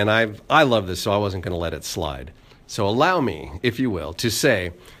station. And I love this, so I wasn't going to let it slide. So allow me, if you will, to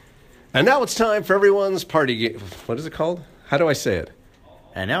say, and now it's time for everyone's party game. What is it called? How do I say it?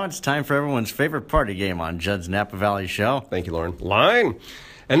 And now it's time for everyone's favorite party game on Judd's Napa Valley Show. Thank you, Lauren. Line.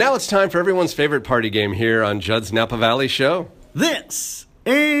 And now it's time for everyone's favorite party game here on Judd's Napa Valley Show. This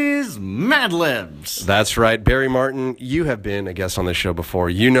is Mad Libs. That's right. Barry Martin, you have been a guest on this show before.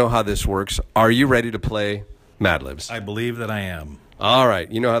 You know how this works. Are you ready to play Mad Libs? I believe that I am. All right.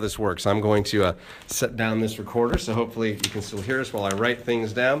 You know how this works. I'm going to set down this recorder, so hopefully you can still hear us while I write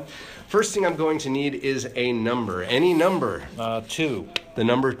things down. First thing I'm going to need is a number. Any number. 2. The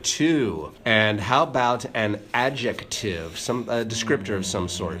number 2. And how about an adjective, some descriptor of some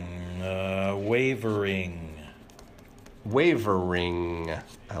sort? Wavering. Wavering.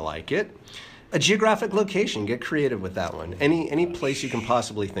 I like it. A geographic location. Get creative with that one. Any place you can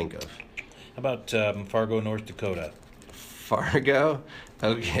possibly think of. How about Fargo, North Dakota? Fargo.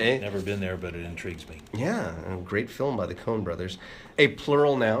 Okay. Never been there, but it intrigues me. Yeah, a great film by the Coen brothers. A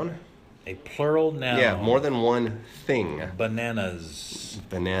plural noun. A plural noun. Yeah, more than one thing. Bananas.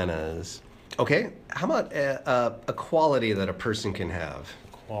 Bananas. Okay, how about a quality that a person can have?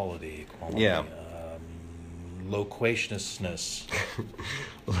 Quality. Yeah. Loquaciousness.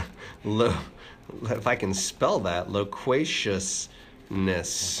 If I can spell that,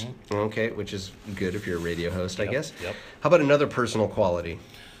 loquaciousness. Okay, which is good if you're a radio host, I guess. Yep. How about another personal quality?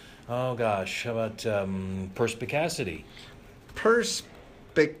 Oh, gosh. How about perspicacity?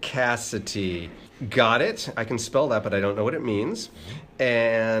 Perspicacity. Got it. I can spell that, but I don't know what it means.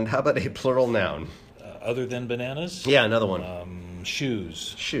 And how about a plural noun? Other than bananas? Yeah, another one.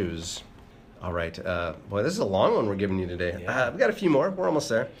 Shoes. Shoes. All right. Boy, this is a long one we're giving you today. Yeah. We've got a few more. We're almost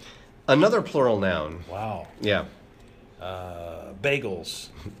there. Another plural noun. Wow. Yeah. Bagels,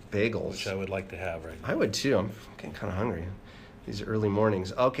 Bagels. which I would like to have right now. I would too. I'm getting kind of hungry. These early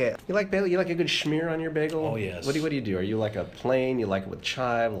mornings. Okay. You like bagel? You like a good schmear on your bagel? Oh, yes. What do you do? Are you like a plain? You like it with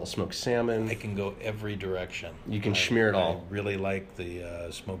chive, a little smoked salmon? I can go every direction. You can smear it all. I really like the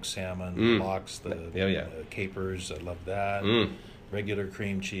smoked salmon, the lox, the capers. I love that. Regular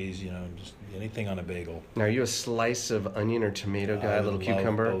cream cheese, just anything on a bagel. Now, are you a slice of onion or tomato guy? A little love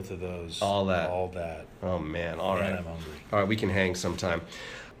cucumber? both of those. All that. All that. Oh, man. All right. And I'm hungry. All right, we can hang sometime.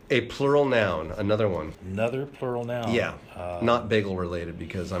 A plural noun. Another one. Another plural noun. Yeah. Not bagel related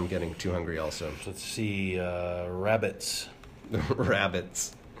because I'm getting too hungry also. Let's see, rabbits.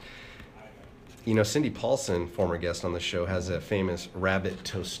 Rabbits. Cindy Paulson, former guest on the show, has a famous rabbit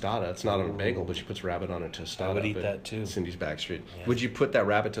tostada. It's not on a bagel, but she puts rabbit on a tostada. I would eat but that, too. Cindy's Backstreet. Yeah. Would you put that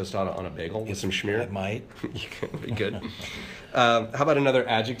rabbit tostada on a bagel with some schmear? I might. You can be good. How about another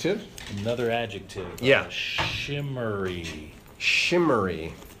adjective? Another adjective. Yeah. Shimmery.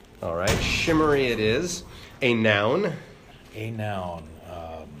 Shimmery. All right, shimmery it is. A noun. A noun.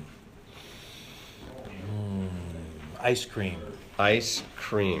 Ice cream. Ice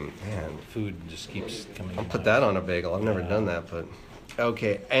cream. Man, Food just keeps coming. I'll to put mind. that on a bagel. I've never done that, but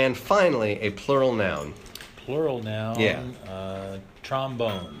okay. And finally, a plural noun. Plural noun. Yeah.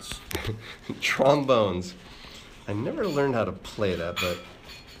 Trombones. Trombones. I never learned how to play that, but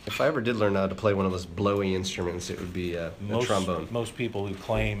If I ever did learn how to play one of those blowy instruments, it would be a trombone. Most people who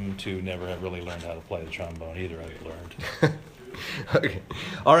claim to never have really learned how to play the trombone either have learned. Okay.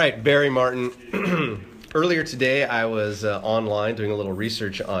 All right, Barry Martin. Earlier today, I was online doing a little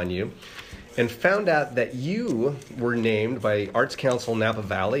research on you and found out that you were named by Arts Council Napa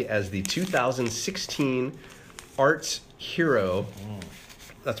Valley as the 2016 Arts Hero.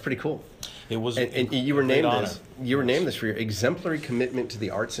 That's pretty cool. It was, and you were named honor. this. You were named this for your exemplary commitment to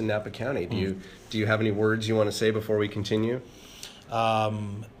the arts in Napa County. Do you have any words you want to say before we continue?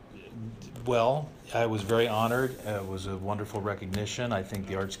 Well, I was very honored. It was a wonderful recognition. I think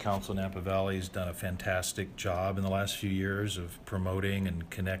the Arts Council Napa Valley has done a fantastic job in the last few years of promoting and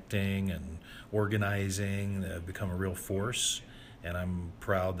connecting and organizing. They've become a real force, and I'm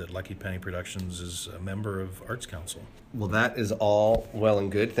proud that Lucky Penny Productions is a member of Arts Council. Well, that is all well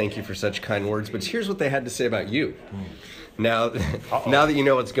and good. Thank you for such kind words. But here's what they had to say about you. Now that you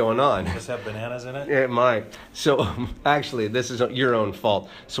know what's going on. Does this have bananas in it? It might. So, actually, this is your own fault.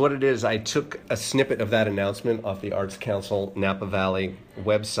 So what it is, I took a snippet of that announcement off the Arts Council Napa Valley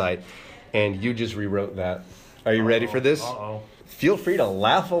website, and you just rewrote that. Are you ready for this? Uh-oh. Feel free to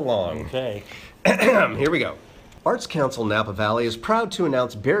laugh along. Okay. Here we go. Arts Council Napa Valley is proud to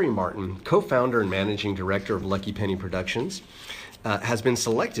announce Barry Martin, co-founder and managing director of Lucky Penny Productions, has been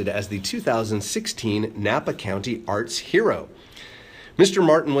selected as the 2016 Napa County Arts Hero. Mr.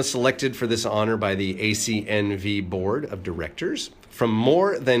 Martin was selected for this honor by the ACNV Board of Directors from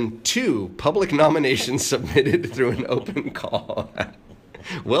more than 2 public nominations submitted through an open call.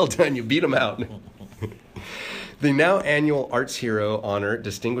 Well done, you beat them out. The now annual Arts Hero honor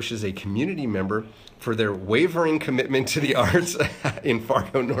distinguishes a community member for their wavering commitment to the arts in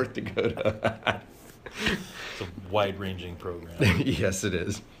Fargo, North Dakota. It's a wide-ranging program. Yes, it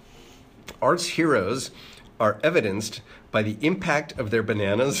is. Arts heroes are evidenced by the impact of their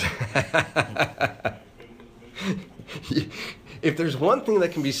bananas. If there's one thing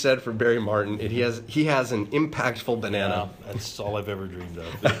that can be said for Barry Martin, he has an impactful banana. Yeah, that's all I've ever dreamed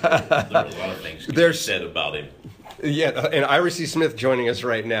of. There are a lot of things to be said about him. Yeah, and Ira C. Smith joining us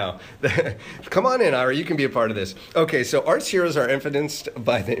right now. Come on in, Ira. You can be a part of this. Okay, so arts heroes are evidenced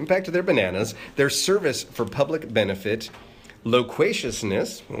by the impact of their bananas, their service for public benefit,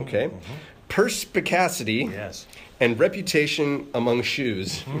 loquaciousness, okay, perspicacity, Yes. and reputation among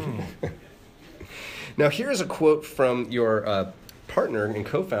shoes. Now, here's a quote from your partner and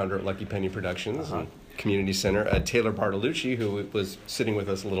co-founder at Lucky Penny Productions and Community Center, Taylor Bartolucci, who was sitting with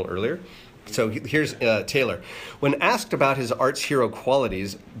us a little earlier. So here's Taylor. When asked about his arts hero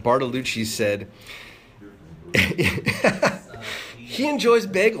qualities, Bartolucci said, he enjoys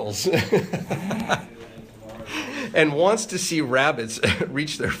bagels and wants to see rabbits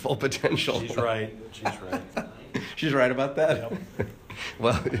reach their full potential. She's right. She's right. She's right about that? Yep.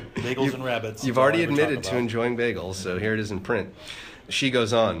 Well, Bagels and rabbits. You've That's all already I ever admitted talk to about. enjoying bagels, so here it is in print. She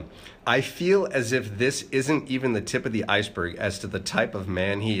goes on, I feel as if this isn't even the tip of the iceberg as to the type of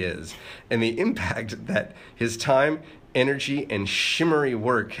man he is, and the impact that his time, energy, and shimmery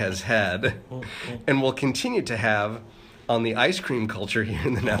work has had, and will continue to have on the ice cream culture here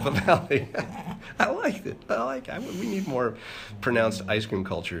in the Napa Valley. I like it. We need more pronounced ice cream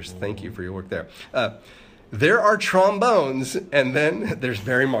cultures. Thank you for your work there. There are trombones, and then there's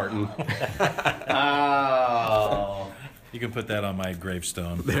Barry Martin. Oh. You can put that on my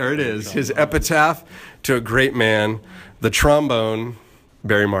gravestone. There it is. His epitaph to a great man, the trombone,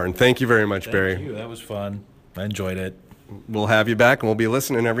 Barry Martin. Thank you very much, Barry. Thank you. That was fun. I enjoyed it. We'll have you back, and we'll be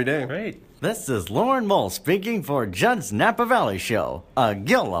listening every day. Great. This is Lauren Mole speaking for Judd's Napa Valley Show, a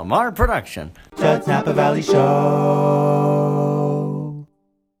Gil Lamar production. Judd's Napa Valley Show.